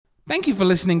Thank you for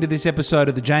listening to this episode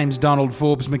of the James Donald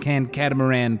Forbes McCann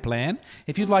Catamaran Plan.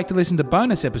 If you'd like to listen to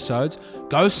bonus episodes,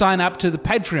 go sign up to the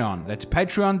Patreon. That's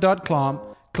patreon.com.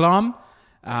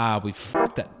 We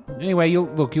fucked that. Anyway,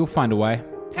 you'll find a way.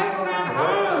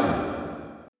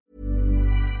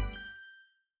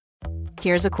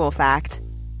 Here's a cool fact.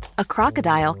 A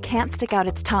crocodile can't stick out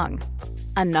its tongue.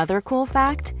 Another cool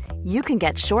fact, you can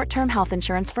get short-term health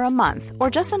insurance for a month or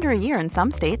just under a year in some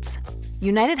states.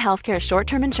 United Healthcare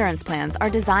short-term insurance plans are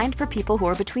designed for people who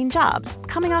are between jobs,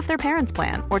 coming off their parents'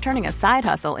 plan, or turning a side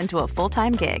hustle into a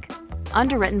full-time gig.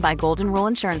 Underwritten by Golden Rule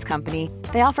Insurance Company,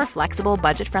 they offer flexible,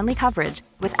 budget-friendly coverage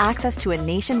with access to a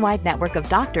nationwide network of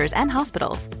doctors and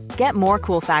hospitals. Get more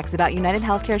cool facts about United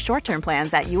Healthcare short-term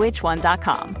plans at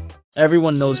uh1.com.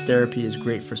 Everyone knows therapy is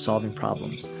great for solving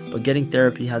problems, but getting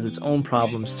therapy has its own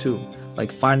problems too,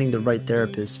 like finding the right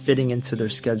therapist, fitting into their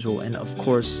schedule, and of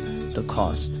course, the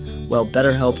cost. Well,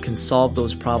 BetterHelp can solve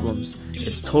those problems.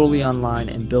 It's totally online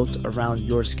and built around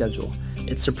your schedule.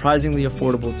 It's surprisingly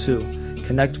affordable too.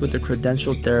 Connect with a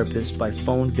credentialed therapist by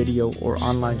phone, video, or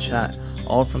online chat,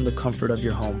 all from the comfort of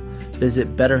your home.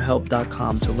 Visit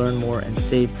BetterHelp.com to learn more and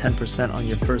save 10% on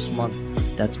your first month.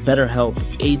 That's BetterHelp,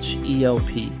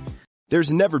 H-E-L-P.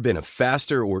 There's never been a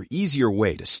faster or easier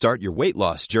way to start your weight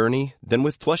loss journey than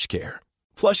with PlushCare.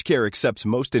 PlushCare accepts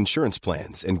most insurance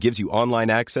plans and gives you online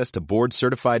access to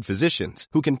board-certified physicians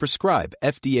who can prescribe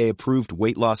FDA-approved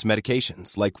weight loss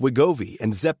medications like Wegovy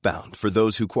and Zepbound for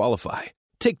those who qualify.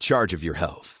 Take charge of your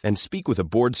health and speak with a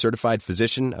board-certified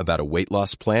physician about a weight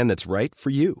loss plan that's right for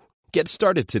you. Get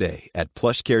started today at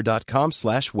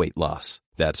plushcare.com/weight loss.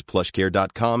 That's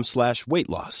plushcare.com/weight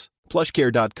loss.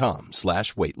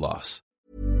 plushcare.com/weight loss.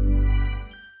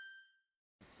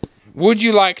 Would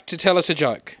you like to tell us a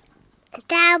joke?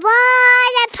 There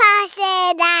was a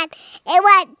person and it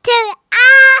went to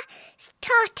a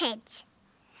cottage.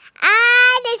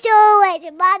 And it saw with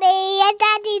mommy and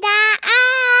daddy there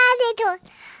and it was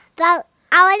about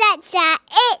our answer.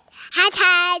 It had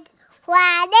had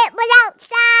when it was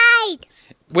outside.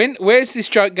 Where's this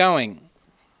joke going?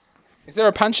 Is there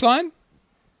a punchline?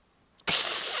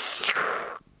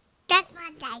 That's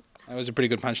my day. That was a pretty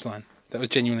good punchline. That was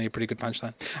genuinely a pretty good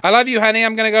punchline. I love you, honey.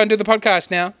 I'm going to go and do the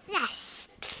podcast now. Yes.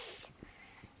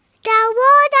 There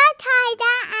was a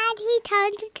tiger and he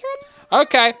turned into an...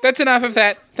 Okay, that's enough of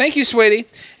that. Thank you, sweetie.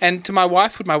 And to my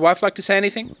wife, would my wife like to say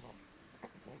anything?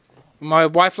 Would my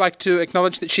wife like to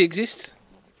acknowledge that she exists?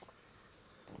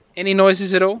 Any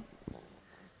noises at all?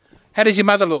 How does your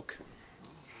mother look?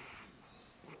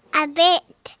 A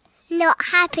bit not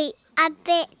happy. A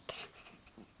bit.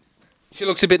 She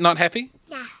looks a bit not happy?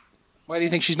 Yeah. Why do you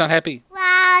think she's not happy?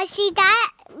 Well, she said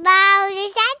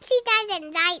she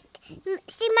doesn't like...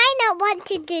 She might not want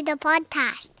to do the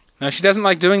podcast. No, she doesn't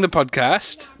like doing the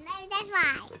podcast. Yeah, maybe that's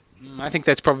why. I think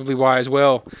that's probably why as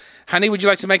well. Honey, would you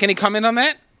like to make any comment on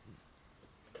that?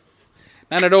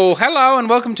 None at all. Hello and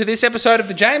welcome to this episode of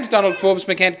the James Donald Forbes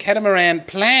McCann Catamaran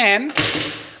Plan.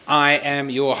 I am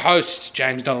your host,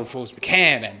 James Donald Forbes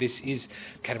McCann, and this is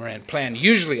Catamaran Plan.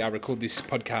 Usually I record this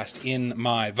podcast in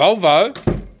my Volvo,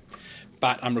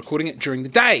 but I'm recording it during the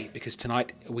day because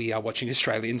tonight we are watching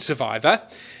Australian Survivor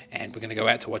and we're going to go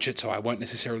out to watch it, so I won't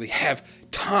necessarily have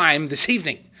time this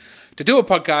evening to do a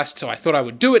podcast, so I thought I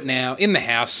would do it now in the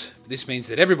house. This means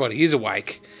that everybody is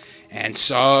awake, and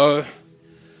so,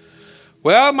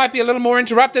 well, it might be a little more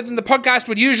interrupted than the podcast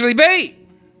would usually be.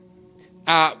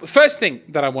 First thing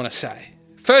that I want to say,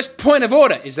 first point of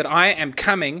order is that I am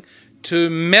coming to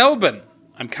Melbourne.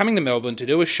 I'm coming to Melbourne to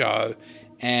do a show,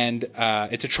 and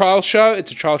it's a trial show.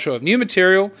 It's a trial show of new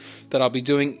material that I'll be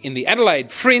doing in the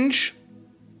Adelaide Fringe.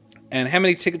 And how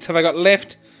many tickets have I got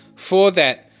left for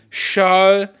that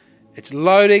show? It's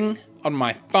loading on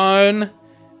my phone.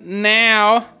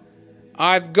 Now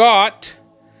I've got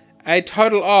a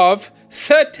total of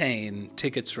 13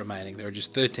 tickets remaining. There are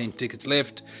just 13 tickets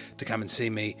left to come and see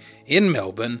me in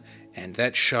Melbourne, and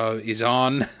that show is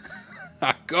on.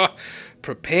 I got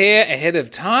prepare ahead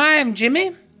of time,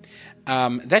 Jimmy.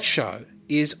 That show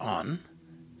is on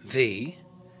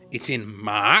it's in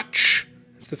March.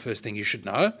 That's the first thing you should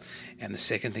know. And the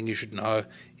second thing you should know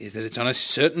is that it's on a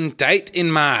certain date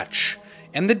in March.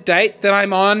 And the date that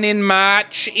I'm on in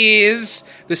March is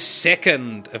the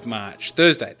 2nd of March,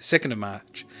 Thursday, the 2nd of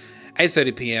March,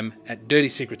 8:30 p.m. at Dirty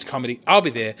Secrets Comedy. I'll be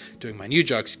there doing my new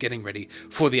jokes, getting ready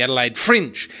for the Adelaide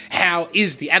Fringe. How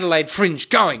is the Adelaide Fringe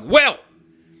going? Well,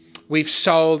 we've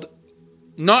sold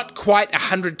not quite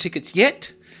 100 tickets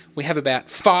yet. We have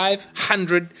about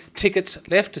 500 tickets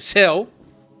left to sell.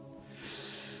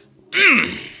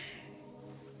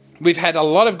 We've had a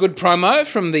lot of good promo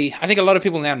from I think a lot of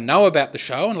people now know about the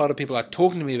show, and a lot of people are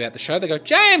talking to me about the show. They go,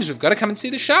 James, we've got to come and see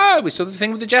the show. We saw the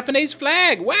thing with the Japanese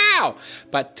flag. Wow.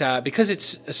 But because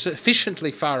it's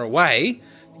sufficiently far away,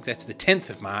 I think that's the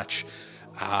 10th of March,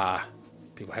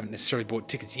 people haven't necessarily bought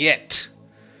tickets yet.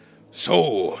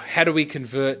 So how do we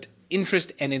convert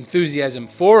interest and enthusiasm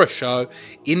for a show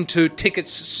into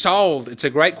tickets sold? It's a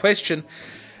great question.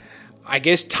 I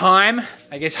guess time,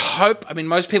 I guess hope. I mean,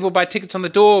 most people buy tickets on the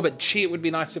door, but gee, it would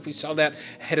be nice if we sold out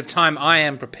ahead of time. I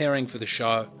am preparing for the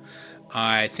show.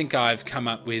 I think I've come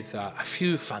up with a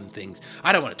few fun things.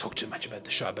 I don't want to talk too much about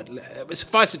the show, but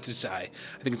suffice it to say,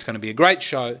 I think it's going to be a great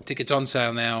show. Tickets on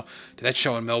sale now to that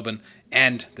show in Melbourne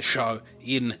and the show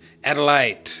in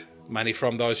Adelaide. Money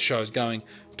from those shows going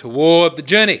toward the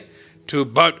journey to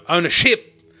boat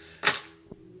ownership.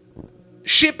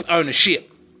 Ship ownership.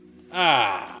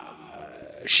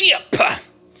 Ship.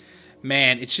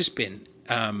 Man, it's just been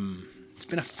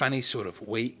a funny sort of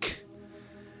week.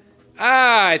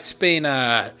 It's been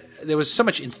there was so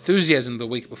much enthusiasm the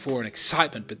week before and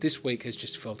excitement, but this week has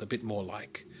just felt a bit more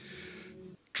like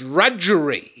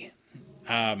drudgery.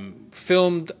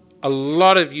 Filmed a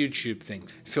lot of YouTube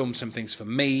things. Filmed some things for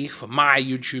me, for my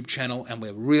YouTube channel, and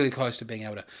we're really close to being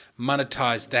able to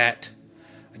monetize that.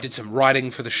 I did some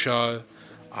writing for the show.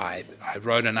 I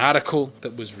wrote an article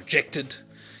that was rejected,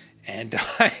 and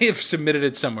I have submitted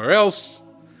it somewhere else.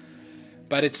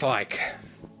 But it's like,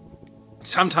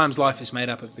 sometimes life is made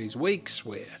up of these weeks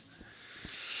where,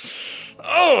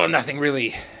 nothing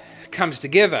really comes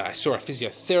together. I saw a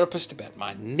physiotherapist about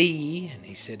my knee, and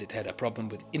he said it had a problem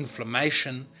with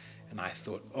inflammation. And I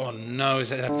thought, oh no,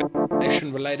 is that a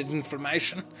inflammation-related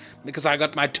inflammation? Because I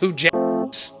got my 2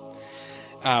 jabs.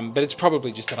 But it's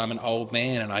probably just that I'm an old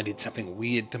man and I did something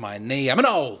weird to my knee. I'm an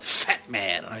old fat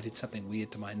man and I did something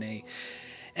weird to my knee.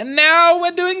 And now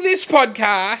we're doing this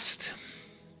podcast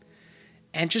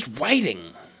and just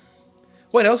waiting.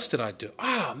 What else did I do?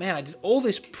 Oh man, I did all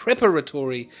this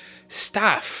preparatory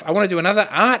stuff. I want to do another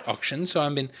art auction, so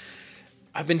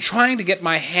I've been trying to get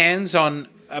my hands on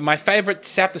my favourite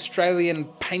South Australian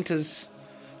painter's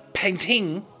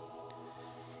painting.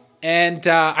 And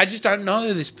I just don't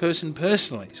know this person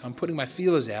personally, so I'm putting my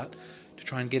feelers out to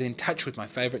try and get in touch with my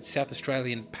favourite South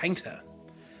Australian painter.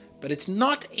 But it's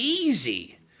not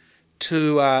easy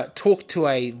to talk to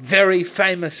a very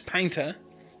famous painter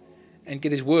and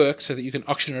get his work so that you can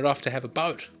auction it off to have a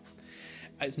boat.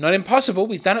 It's not impossible,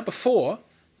 we've done it before,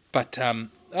 but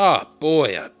oh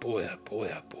boy,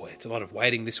 it's a lot of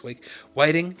waiting this week.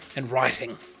 Waiting and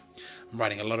writing. I'm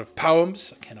writing a lot of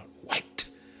poems. I cannot wait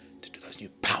to do those new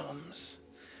poems.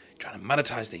 Trying to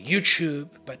monetize the YouTube,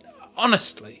 but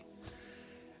honestly,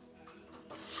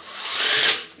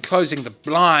 closing the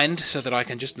blind so that I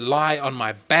can just lie on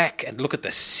my back and look at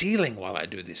the ceiling while I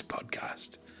do this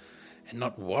podcast and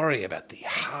not worry about the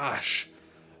harsh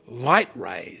light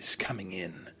rays coming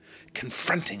in,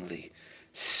 confrontingly,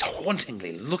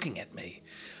 hauntingly looking at me.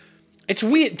 It's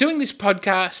weird. Doing this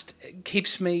podcast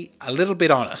keeps me a little bit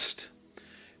honest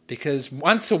because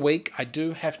once a week I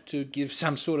do have to give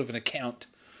some sort of an account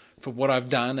for what I've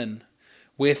done and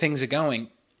where things are going.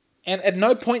 And at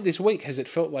no point this week has it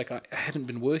felt like I hadn't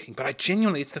been working, but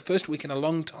it's the first week in a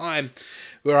long time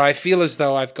where I feel as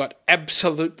though I've got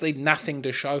absolutely nothing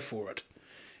to show for it.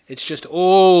 It's just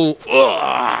all,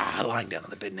 lying down on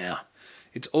the bed now.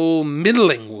 It's all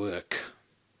middling work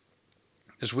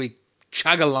as we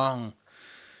chug along.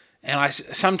 And I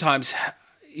sometimes,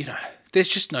 there's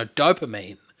just no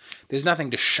dopamine. There's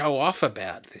nothing to show off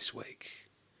about this week.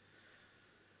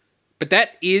 But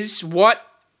that is what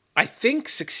I think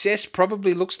success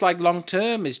probably looks like long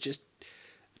term, is just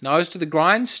nose to the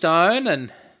grindstone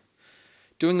and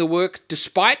doing the work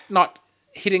despite not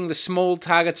hitting the small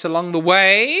targets along the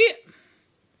way.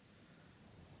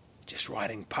 Just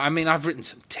writing. I've written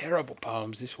some terrible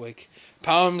poems this week.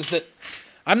 Poems that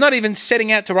I'm not even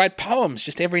setting out to write poems.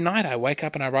 Just every night I wake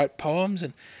up and I write poems,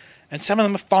 and some of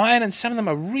them are fine and some of them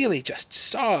are really just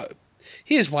so.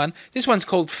 Here's one. This one's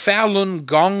called Falun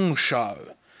Gong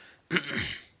Show.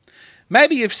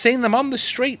 Maybe you've seen them on the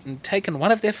street and taken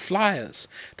one of their flyers.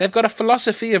 They've got a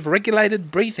philosophy of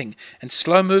regulated breathing and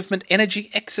slow movement energy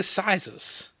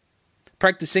exercises.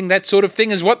 Practicing that sort of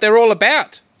thing is what they're all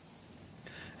about.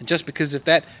 And just because of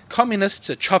that, communists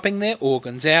are chopping their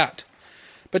organs out.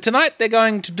 But tonight they're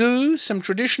going to do some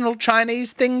traditional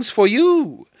Chinese things for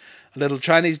you. A little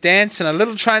Chinese dance and a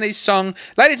little Chinese song.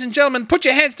 Ladies and gentlemen, put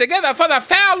your hands together for the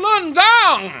Falun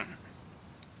Gong!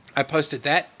 I posted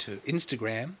that to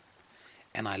Instagram,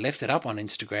 and I left it up on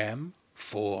Instagram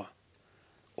for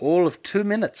all of 2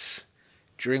 minutes,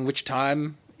 during which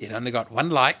time it only got 1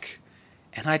 like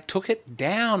and I took it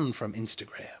down from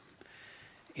Instagram.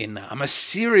 I'm a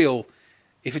serial.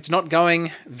 If it's not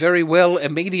going very well,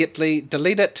 immediately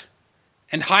delete it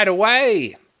and hide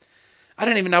away. I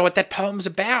don't even know what that poem's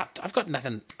about. I've got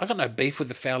no beef with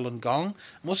the Falun Gong.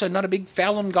 I'm also not a big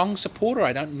Falun Gong supporter.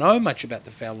 I don't know much about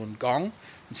the Falun Gong.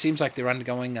 It seems like they're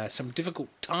undergoing some difficult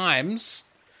times.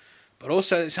 But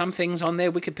also some things on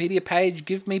their Wikipedia page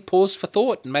give me pause for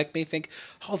thought and make me think,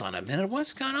 hold on a minute,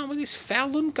 what's going on with this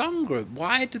Falun Gong group?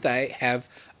 Why do they have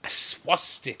a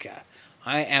swastika?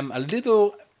 I am a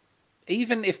little...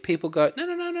 Even if people go,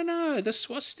 no, the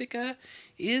swastika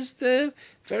is the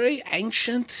very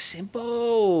ancient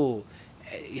symbol.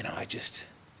 I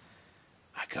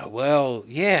go, well,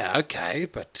 yeah, okay,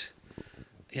 but,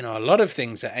 a lot of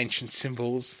things are ancient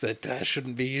symbols that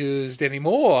shouldn't be used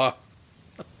anymore.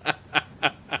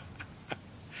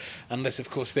 Unless, of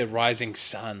course, they're rising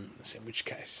suns, in which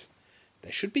case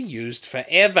they should be used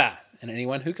forever. And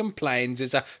anyone who complains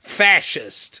is a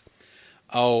fascist.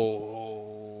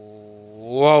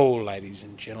 Whoa, ladies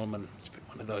and gentlemen, it's been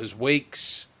one of those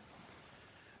weeks.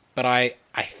 But I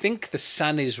think the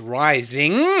sun is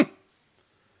rising.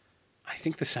 I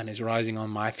think the sun is rising on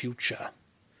my future.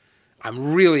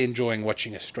 I'm really enjoying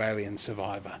watching Australian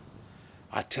Survivor.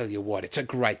 I tell you what, it's a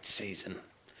great season.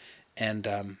 And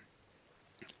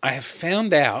I have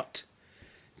found out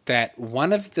that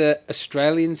one of the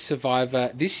Australian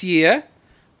Survivor this year,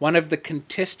 one of the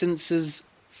contestants'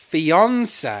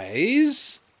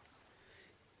 fiancés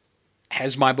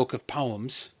has my book of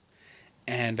poems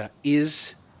and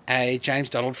is a James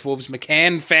Donald Forbes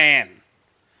McCann fan.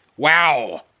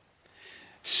 Wow.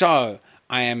 So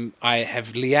I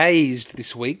have liaised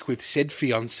this week with said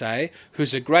fiancé,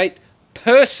 who's a great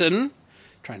person,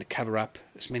 trying to cover up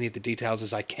as many of the details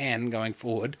as I can going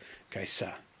forward. Okay,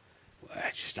 so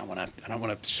I don't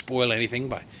want to spoil anything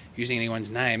by using anyone's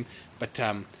name, but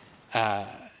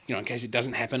in case it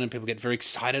doesn't happen and people get very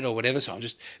excited or whatever, so I'll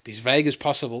just be as vague as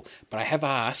possible. But I have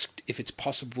asked if it's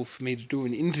possible for me to do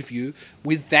an interview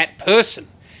with that person.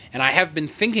 And I have been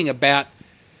thinking about,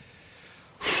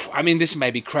 this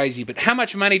may be crazy, but how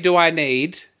much money do I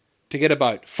need to get a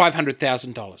boat?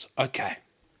 $500,000. Okay.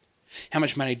 How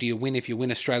much money do you win if you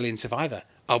win Australian Survivor?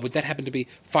 Oh, would that happen to be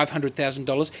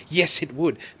 $500,000? Yes, it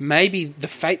would. Maybe the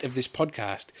fate of this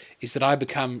podcast is that I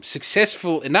become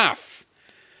successful enough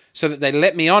so that they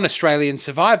let me on Australian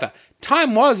Survivor.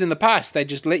 Time was in the past, they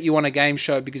just let you on a game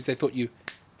show because they thought you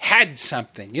had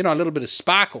something, a little bit of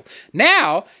sparkle.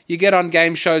 Now you get on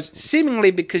game shows seemingly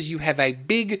because you have a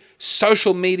big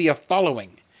social media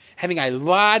following. Having a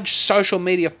large social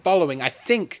media following, I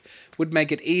think, would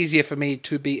make it easier for me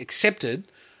to be accepted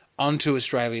onto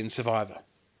Australian Survivor.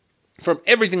 From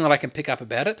everything that I can pick up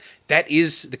about it, that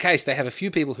is the case. They have a few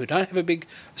people who don't have a big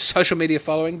social media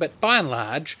following, but by and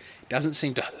large, it doesn't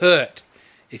seem to hurt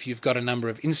if you've got a number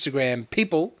of Instagram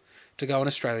people to go on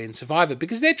Australian Survivor,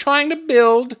 because they're trying to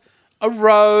build a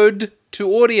road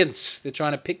to audience. They're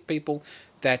trying to pick people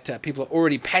that people are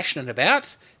already passionate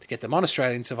about to get them on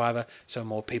Australian Survivor so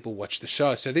more people watch the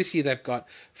show. So this year they've got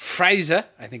Fraser,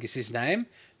 I think is his name,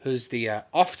 who's the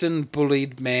often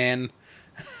bullied man.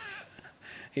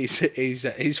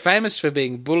 He's famous for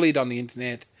being bullied on the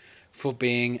internet for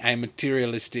being a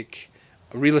materialistic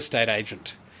real estate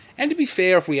agent. And to be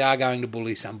fair, if we are going to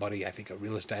bully somebody, I think a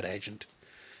real estate agent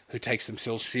who takes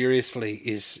themselves seriously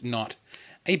is not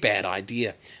a bad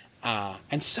idea.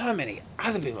 And so many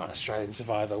other people on Australian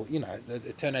Survivor,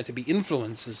 they turn out to be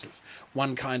influencers of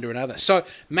one kind or another. So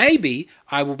maybe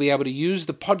I will be able to use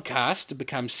the podcast to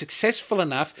become successful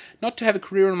enough, not to have a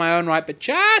career in my own right, but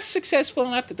just successful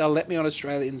enough that they'll let me on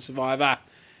Australian Survivor.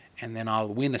 And then I'll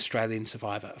win Australian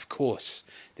Survivor. Of course,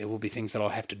 there will be things that I'll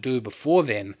have to do before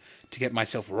then to get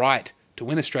myself right to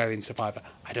win Australian Survivor.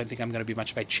 I don't think I'm going to be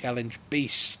much of a challenge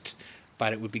beast,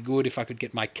 but it would be good if I could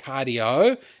get my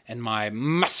cardio and my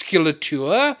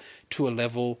musculature to a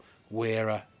level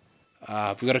where...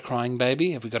 have we got a crying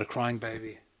baby? Have we got a crying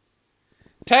baby?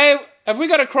 Tay, have we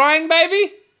got a crying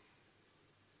baby?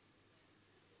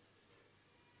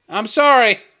 I'm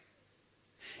sorry.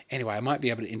 Anyway, I might be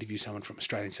able to interview someone from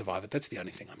Australian Survivor. That's the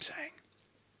only thing I'm saying.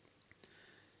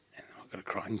 And I've got a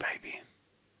crying baby.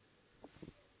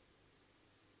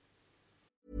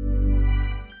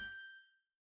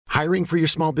 Hiring for your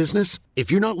small business?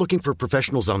 If you're not looking for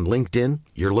professionals on LinkedIn,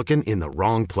 you're looking in the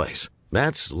wrong place.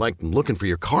 That's like looking for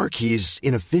your car keys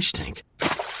in a fish tank.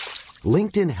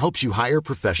 LinkedIn helps you hire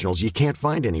professionals you can't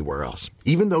find anywhere else,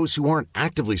 even those who aren't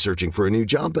actively searching for a new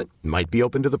job but might be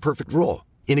open to the perfect role.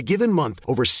 In a given month,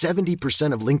 over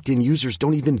 70% of LinkedIn users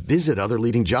don't even visit other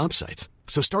leading job sites.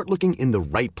 So start looking in the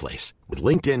right place. With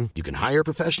LinkedIn, you can hire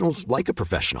professionals like a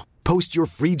professional. Post your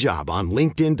free job on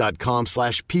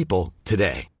linkedin.com/people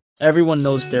today. Everyone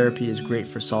knows therapy is great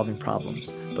for solving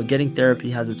problems, but getting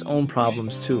therapy has its own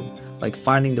problems too, like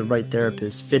finding the right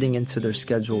therapist, fitting into their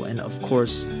schedule, and of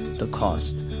course, the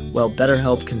cost. Well,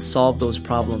 BetterHelp can solve those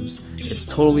problems. It's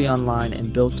totally online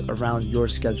and built around your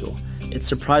schedule. It's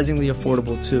surprisingly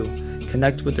affordable too.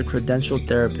 Connect with a credentialed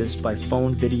therapist by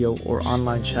phone, video, or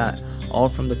online chat, all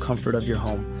from the comfort of your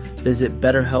home. Visit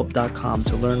BetterHelp.com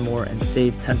to learn more and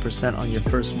save 10% on your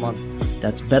first month.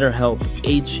 That's BetterHelp,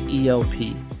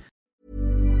 H-E-L-P.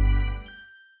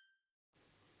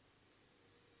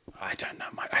 I don't know,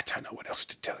 Mike. I don't know what else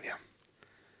to tell you.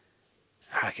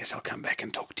 I guess I'll come back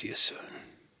and talk to you soon.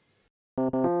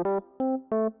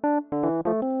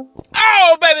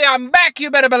 Oh, baby, I'm back. You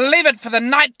better believe it for the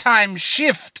nighttime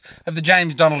shift of the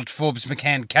James Donald Forbes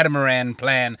McCann Catamaran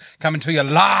Plan, coming to you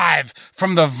live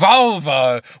from the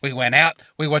Volvo. We went out,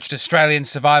 we watched Australian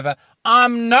Survivor.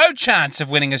 I'm no chance of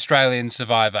winning Australian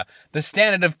Survivor. The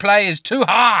standard of play is too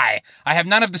high. I have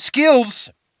none of the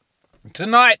skills.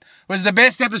 Tonight was the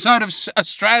best episode of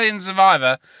Australian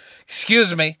Survivor.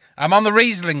 Excuse me, I'm on the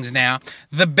Rieslings now.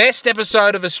 The best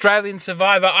episode of Australian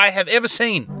Survivor I have ever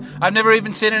seen. I've never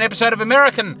even seen an episode of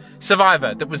American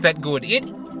Survivor that was that good.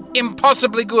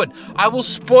 Impossibly good. I will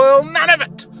spoil none of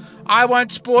it. I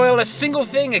won't spoil a single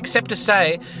thing except to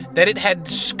say that it had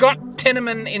Scott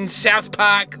Tenorman in South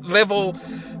Park level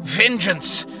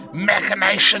vengeance,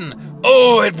 machination.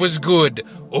 Oh, it was good.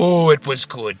 Oh, it was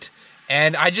good.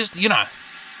 And I just,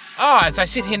 as I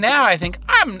sit here now, I think,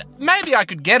 maybe I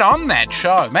could get on that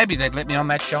show. Maybe they'd let me on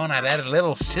that show and I'd add a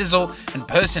little sizzle and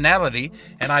personality,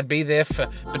 and I'd be there for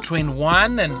between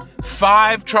 1 and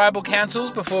 5 tribal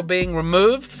councils before being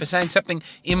removed for saying something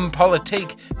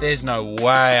impolitique. There's no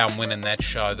way I'm winning that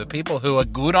show. The people who are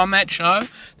good on that show,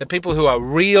 the people who are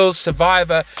real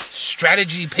Survivor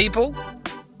strategy people,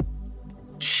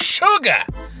 sugar!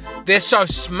 They're so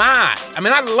smart. I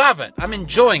mean, I love it. I'm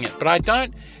enjoying it, but I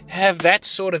don't have that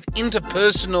sort of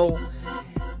interpersonal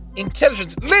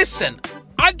intelligence. Listen,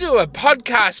 I do a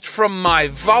podcast from my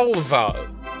Volvo.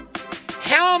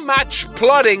 How much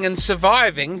plotting and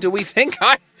surviving do we think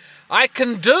I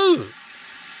can do?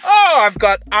 Oh, I've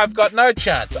got no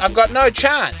chance. I've got no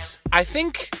chance. I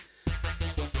think...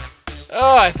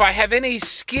 Oh, if I have any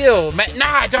skill... No,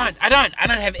 I don't. I don't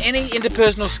have any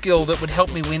interpersonal skill that would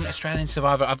help me win Australian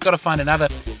Survivor. I've got to find another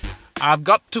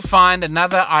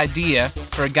idea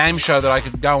for a game show that I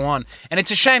could go on. And it's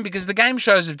a shame because the game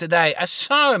shows of today are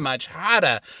so much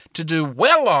harder to do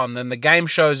well on than the game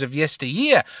shows of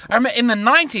yesteryear. I remember in the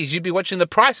 90s, you'd be watching The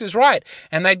Price is Right,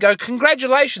 and they'd go,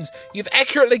 congratulations, you've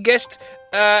accurately guessed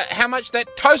how much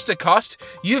that toaster cost.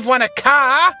 You've won a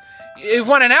car. You've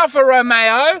won an Alfa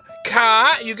Romeo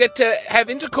car. You get to have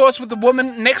intercourse with the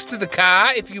woman next to the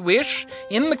car, if you wish,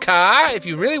 in the car, if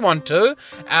you really want to,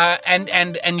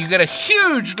 and you get a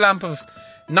huge lump of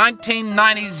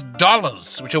 1990s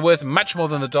dollars, which are worth much more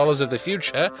than the dollars of the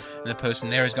future. And the person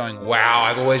there is going, wow,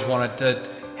 I've always wanted to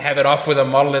have it off with a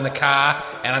model in the car,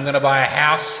 and I'm going to buy a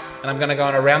house, and I'm going to go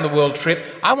on a round-the-world trip.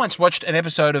 I once watched an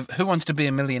episode of Who Wants to Be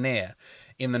a Millionaire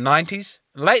in the 90s,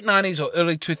 late 90s or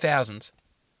early 2000s.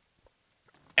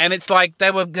 And it's like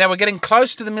they were getting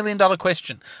close to the $1 million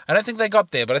question. I don't think they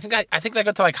got there, but I think they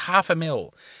got to like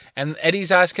 $500,000. And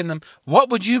Eddie's asking them, what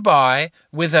would you buy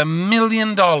with $1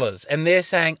 million? And they're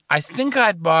saying, I think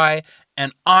I'd buy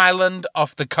an island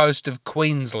off the coast of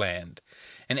Queensland.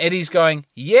 And Eddie's going,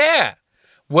 yeah,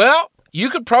 well, you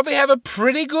could probably have a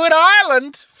pretty good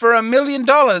island for $1 million.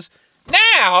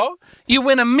 Now you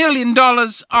win $1 million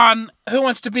on Who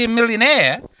Wants to Be a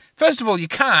Millionaire. First of all, you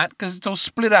can't because it's all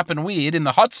split up and weird in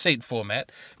the hot seat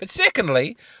format. But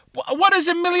secondly, what does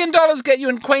 $1 million get you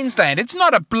in Queensland? It's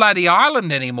not a bloody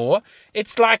island anymore.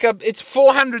 It's like it's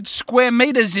 400 square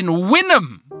metres in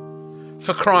Wynnum,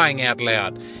 for crying out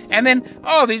loud. And then,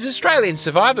 these Australian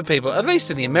Survivor people, at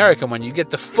least in the American one, you get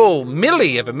the full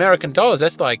milli of American dollars.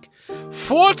 That's like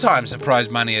 4 times the prize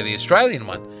money of the Australian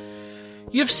one.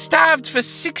 You've starved for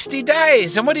 60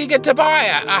 days, and what do you get to buy?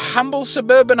 A humble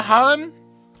suburban home?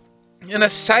 In a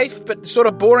safe but sort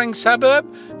of boring suburb?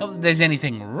 Not that there's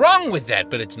anything wrong with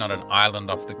that, but it's not an island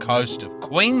off the coast of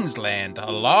Queensland.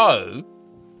 Hello?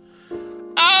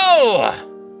 Oh!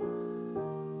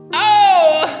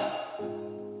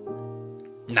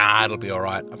 Nah, it'll be all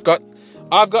right.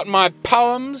 I've got my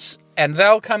poems, and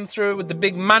they'll come through with the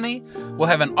big money. We'll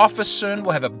have an office soon.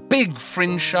 We'll have a big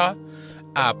fringe show.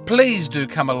 Please do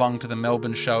come along to the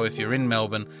Melbourne show if you're in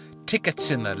Melbourne. Tickets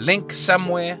in the link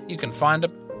somewhere. You can find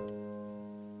them.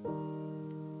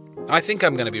 I think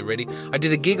I'm going to be ready. I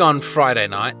did a gig on Friday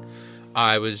night.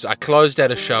 I closed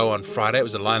out a show on Friday. It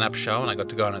was a line-up show, and I got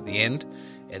to go on at the end,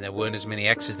 and there weren't as many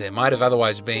acts as there might have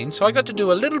otherwise been. So I got to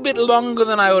do a little bit longer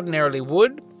than I ordinarily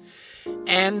would.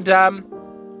 And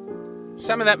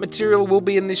some of that material will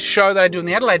be in this show that I do in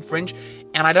the Adelaide Fringe,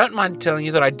 and I don't mind telling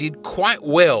you that I did quite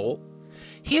well.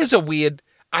 Here's a weird...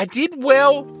 I did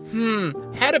well...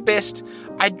 how to best...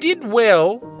 I did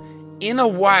well in a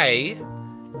way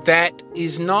that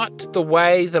is not the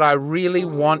way that I really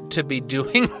want to be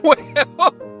doing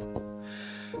well.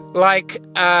 Like,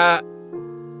 there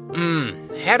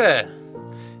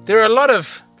are a lot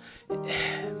of...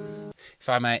 If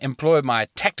I may employ my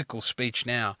tactical speech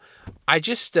now, I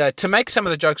just, to make some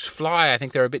of the jokes fly, I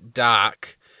think they're a bit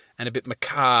dark and a bit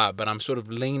macabre, and I'm sort of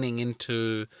leaning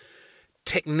into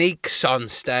techniques on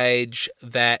stage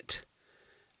that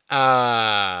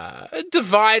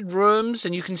divide rooms,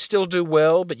 and you can still do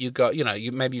well, but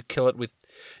maybe you kill it with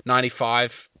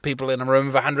 95 people in a room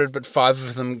of 100, but 5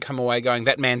 of them come away going,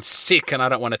 that man's sick and I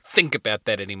don't want to think about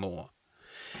that anymore.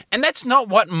 And that's not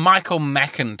what Michael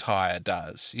McIntyre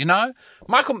does, you know?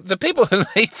 The people who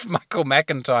leave Michael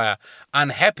McIntyre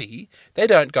unhappy, they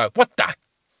don't go, what the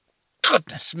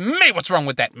goodness me, what's wrong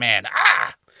with that man?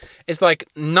 It's like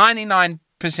 99%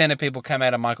 of people come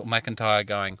out of Michael McIntyre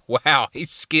going, wow, he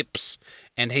skips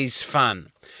and he's fun.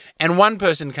 And one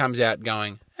person comes out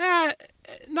going,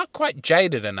 not quite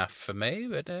jaded enough for me,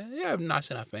 but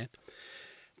nice enough, man.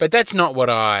 But that's not what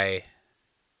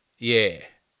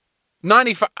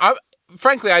 95.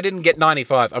 Frankly, I didn't get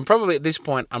 95. I'm probably at this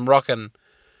point, I'm rocking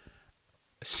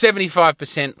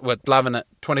 75% were loving it,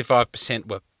 25%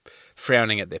 were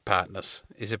frowning at their partners,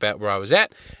 is about where I was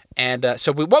at. And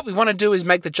so what we want to do is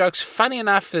make the jokes funny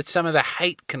enough that some of the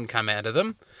hate can come out of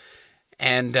them.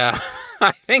 And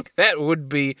I think that would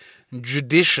be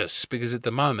judicious, because at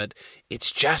the moment,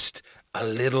 it's just a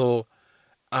little...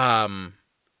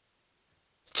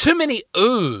 too many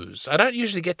oohs. I don't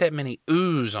usually get that many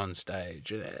oohs on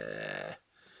stage.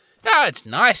 It's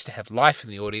nice to have life in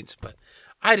the audience, but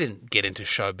I didn't get into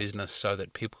show business so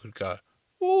that people could go,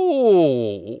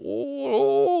 ooh.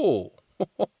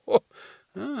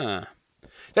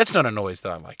 That's not a noise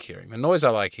that I like hearing. The noise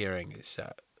I like hearing is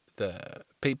the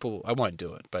people, I won't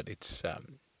do it, but it's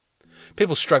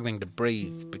people struggling to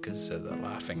breathe because they're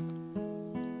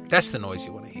laughing. That's the noise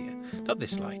you want to hear. Not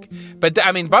this But,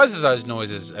 both of those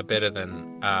noises are better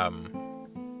than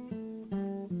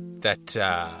that...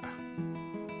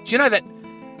 do you know that...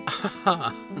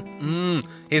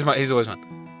 Here's always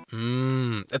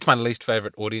one. That's my least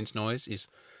favourite audience noise is...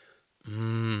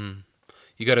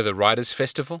 You go to the Writers'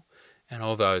 Festival and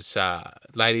all those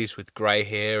ladies with grey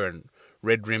hair and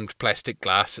red-rimmed plastic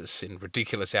glasses in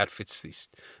ridiculous outfits, these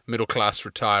middle-class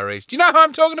retirees. Do you know who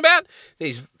I'm talking about?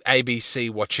 These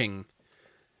ABC watching...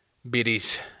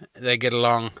 biddies, they get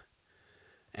along,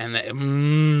 and they,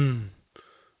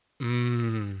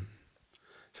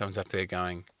 someone's up there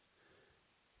going,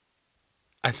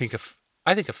 I think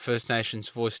a First Nations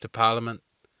voice to Parliament,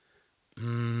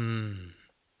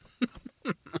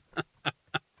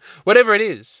 whatever it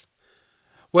is.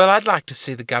 Well, I'd like to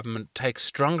see the government take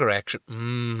stronger action.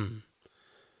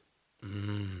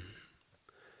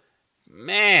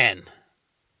 Man,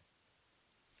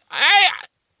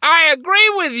 I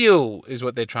agree with you, is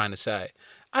what they're trying to say.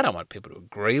 I don't want people to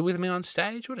agree with me on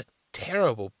stage. What a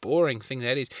terrible, boring thing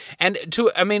that is. And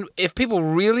if people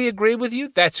really agree with you,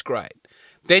 that's great.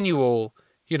 Then you all,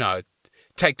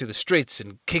 take to the streets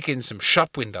and kick in some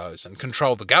shop windows and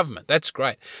control the government. That's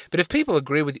great. But if people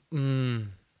agree with you,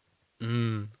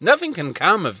 nothing can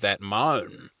come of that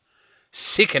moan.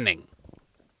 Sickening.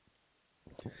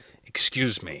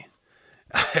 Excuse me.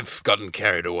 I've gotten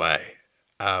carried away.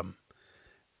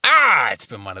 It's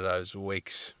been one of those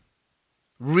weeks.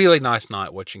 Really nice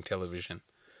night watching television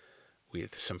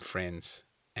with some friends.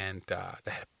 And they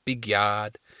had a big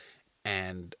yard.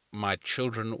 And my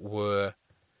children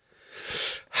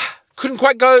couldn't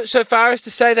quite go so far as to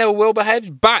say they were well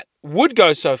behaved, but would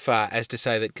go so far as to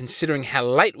say that, considering how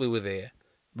late we were there,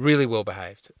 really well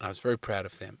behaved. I was very proud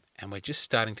of them. And we're just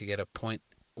starting to get a point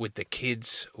with the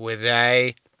kids where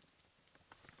they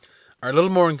are a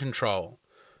little more in control.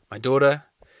 My daughter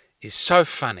is so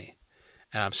funny,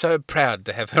 and I'm so proud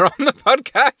to have her on the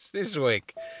podcast this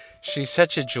week. She's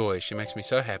such a joy. She makes me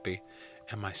so happy.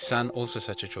 And my son, also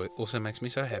such a joy, also makes me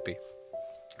so happy.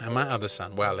 And my other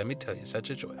son, wow, let me tell you, such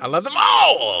a joy. I love them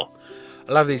all.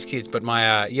 I love these kids. But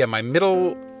my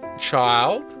middle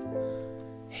child,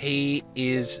 he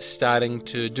is starting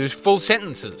to do full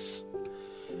sentences.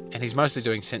 And he's mostly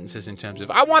doing sentences in terms of,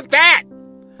 I want that.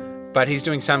 But he's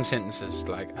doing some sentences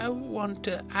like, I want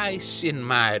ice in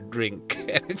my drink.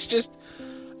 And it's just,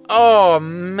 oh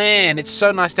man, it's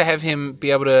so nice to have him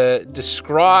be able to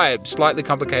describe slightly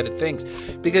complicated things.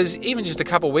 Because even just a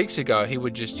couple of weeks ago, he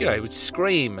would just, he would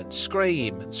scream and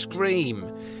scream and scream.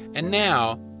 And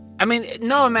now, I mean,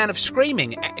 no amount of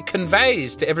screaming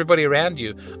conveys to everybody around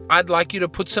you, I'd like you to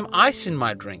put some ice in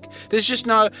my drink. There's just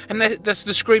no, and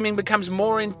the screaming becomes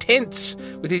more intense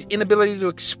with his inability to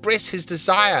express his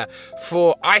desire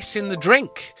for ice in the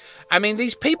drink. I mean,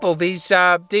 these people, these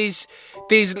verbologists,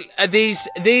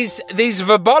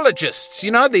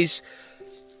 these.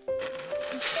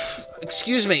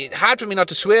 Excuse me, hard for me not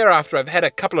to swear after I've had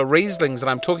a couple of Rieslings and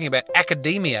I'm talking about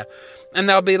academia. And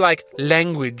they'll be like,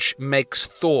 language makes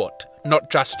thought,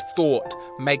 not just thought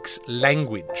makes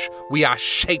language. We are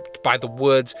shaped by the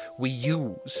words we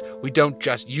use. We don't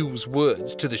just use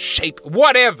words to the shape,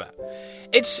 whatever.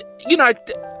 It's,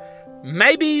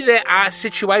 maybe there are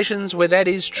situations where that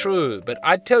is true, but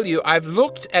I tell you, I've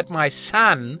looked at my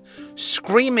son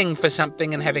screaming for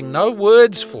something and having no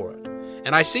words for it.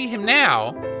 And I see him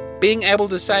now being able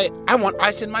to say, I want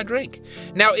ice in my drink.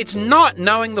 Now, it's not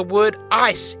knowing the word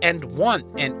ice and want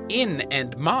and in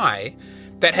and my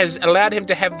that has allowed him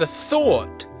to have the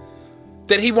thought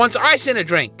that he wants ice in a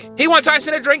drink. He wants ice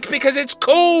in a drink because it's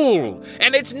cool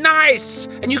and it's nice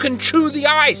and you can chew the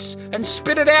ice and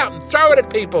spit it out and throw it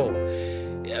at people.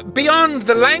 Beyond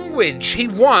the language, he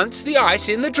wants the ice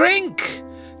in the drink.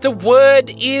 The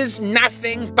word is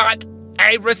nothing but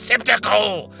a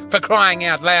receptacle, for crying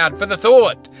out loud, for the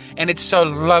thought. And it's so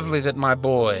lovely that my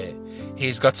boy,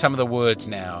 he's got some of the words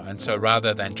now, and so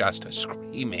rather than just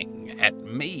screaming at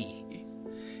me,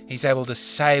 he's able to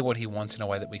say what he wants in a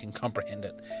way that we can comprehend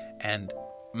it and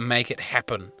make it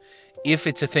happen. If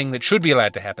it's a thing that should be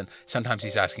allowed to happen, sometimes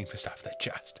he's asking for stuff that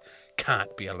just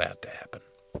can't be allowed to happen.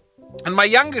 And my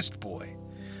youngest boy,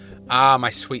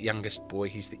 my sweet youngest boy,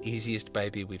 he's the easiest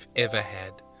baby we've ever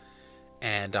had.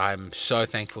 And I'm so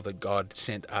thankful that God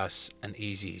sent us an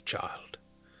easy child.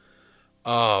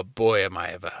 Oh, boy, am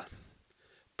I ever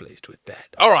pleased with that.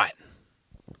 All right.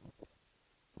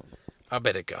 I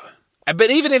better go. But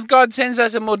even if God sends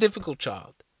us a more difficult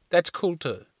child, that's cool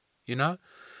too,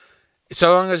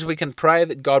 So long as we can pray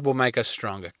that God will make us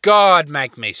stronger. God,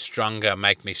 make me stronger.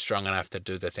 Make me strong enough to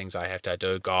do the things I have to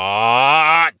do.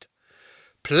 God,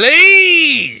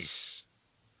 please.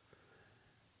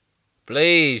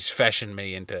 Please fashion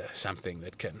me into something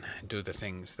that can do the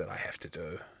things that I have to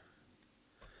do.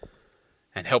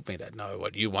 And help me to know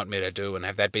what you want me to do and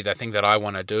have that be the thing that I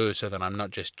want to do so that I'm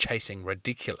not just chasing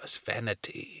ridiculous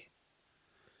vanity.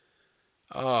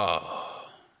 Oh.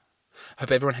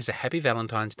 Hope everyone has a happy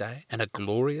Valentine's Day and a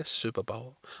glorious Super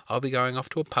Bowl. I'll be going off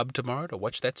to a pub tomorrow to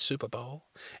watch that Super Bowl.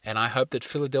 And I hope that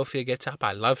Philadelphia gets up.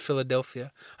 I love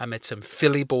Philadelphia. I met some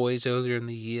Philly boys earlier in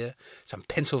the year, some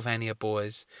Pennsylvania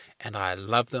boys, and I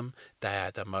love them. They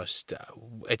are the most,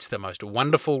 it's the most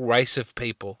wonderful race of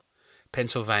people,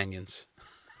 Pennsylvanians.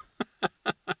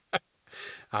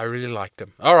 I really liked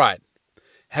them. All right.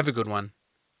 Have a good one.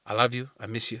 I love you. I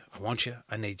miss you. I want you.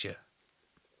 I need you.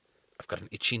 I've got an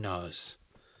itchy nose.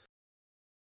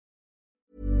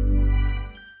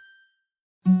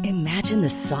 Imagine the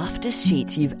softest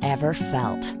sheets you've ever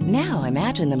felt. Now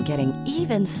imagine them getting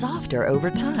even softer over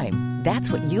time.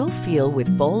 That's what you'll feel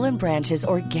with Boll & Branch's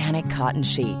organic cotton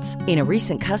sheets. In a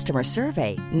recent customer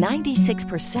survey,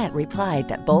 96% replied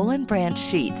that Boll & Branch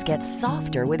sheets get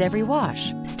softer with every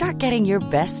wash. Start getting your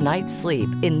best night's sleep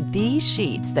in these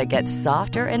sheets that get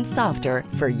softer and softer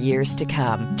for years to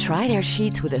come. Try their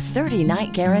sheets with a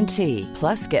 30-night guarantee.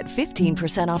 Plus, get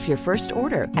 15% off your first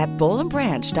order at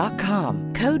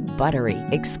bollandbranch.com. Code BUTTERY.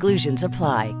 Exclusions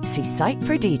apply. See site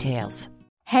for details.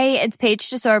 Hey, it's Paige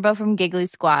DeSorbo from Giggly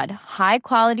Squad. High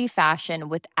quality fashion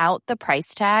without the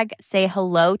price tag. Say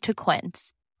hello to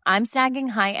Quince. I'm snagging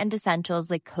high-end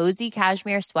essentials like cozy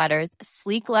cashmere sweaters,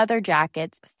 sleek leather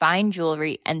jackets, fine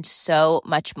jewelry, and so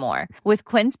much more. With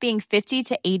Quince being 50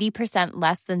 to 80%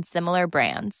 less than similar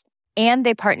brands. And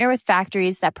they partner with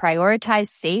factories that prioritize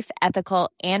safe, ethical,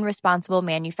 and responsible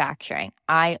manufacturing.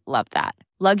 I love that.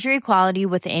 Luxury quality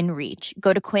within reach.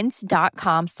 Go to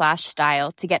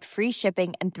quince.com/style to get free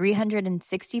shipping and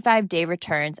 365-day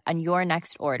returns on your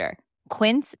next order.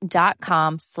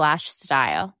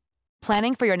 Quince.com/style.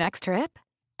 Planning for your next trip?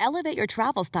 Elevate your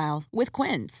travel style with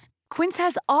Quince. Quince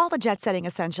has all the jet-setting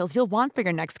essentials you'll want for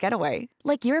your next getaway,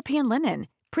 like European linen,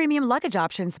 premium luggage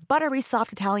options, buttery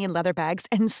soft Italian leather bags,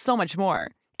 and so much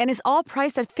more. And is all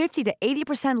priced at 50 to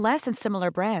 80% less than similar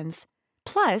brands.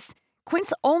 Plus,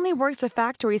 Quince only works with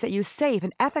factories that use safe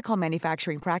and ethical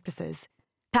manufacturing practices.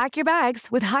 Pack your bags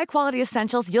with high-quality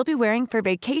essentials you'll be wearing for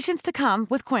vacations to come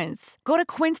with Quince. Go to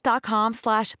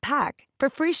quince.com/pack for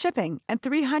free shipping and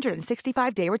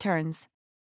 365-day returns.